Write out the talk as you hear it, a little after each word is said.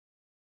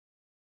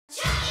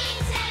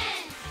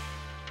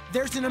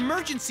There's an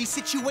emergency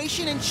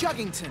situation in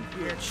Chuggington.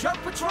 We're Chug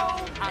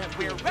Patrol, and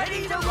we're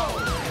ready to roll!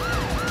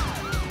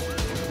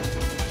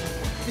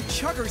 The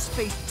Chuggers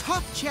face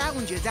tough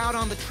challenges out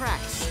on the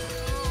tracks.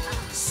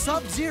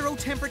 Sub-zero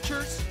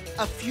temperatures,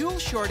 a fuel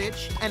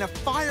shortage, and a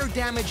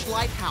fire-damaged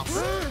lighthouse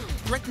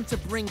threaten to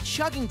bring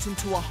Chuggington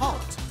to a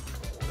halt.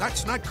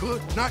 That's not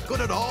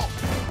good at all.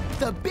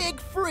 The Big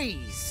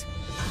Freeze.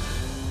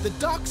 The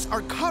docks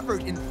are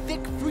covered in thick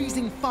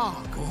freezing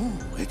fog. Ooh,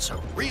 it's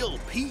a real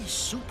pea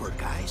super,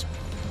 guys.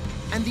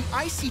 And the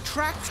icy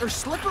tracks are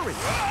slippery,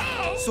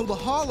 so the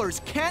haulers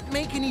can't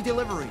make any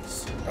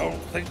deliveries.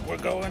 Don't think we're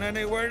going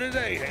anywhere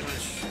today,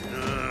 Hamish.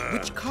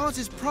 Which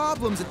causes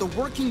problems at the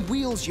working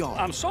wheels yard.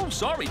 I'm so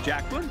sorry,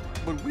 Jacqueline,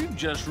 but we've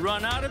just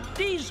run out of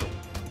diesel.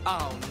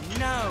 Oh,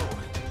 no.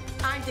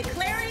 I'm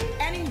declaring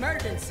an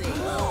emergency.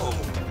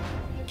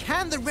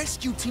 Can the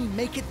rescue team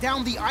make it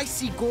down the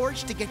icy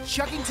gorge to get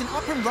Chuggington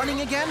up and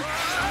running again?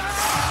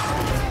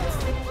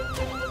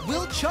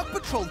 Will Chug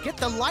Patrol get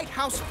the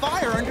lighthouse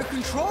fire under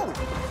control?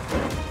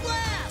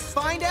 Blast!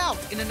 Find out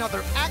in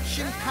another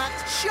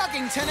action-packed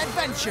Chuggington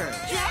adventure.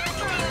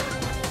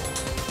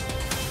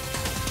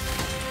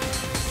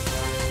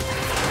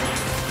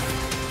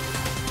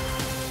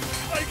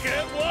 I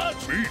can't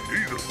watch. Me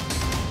neither.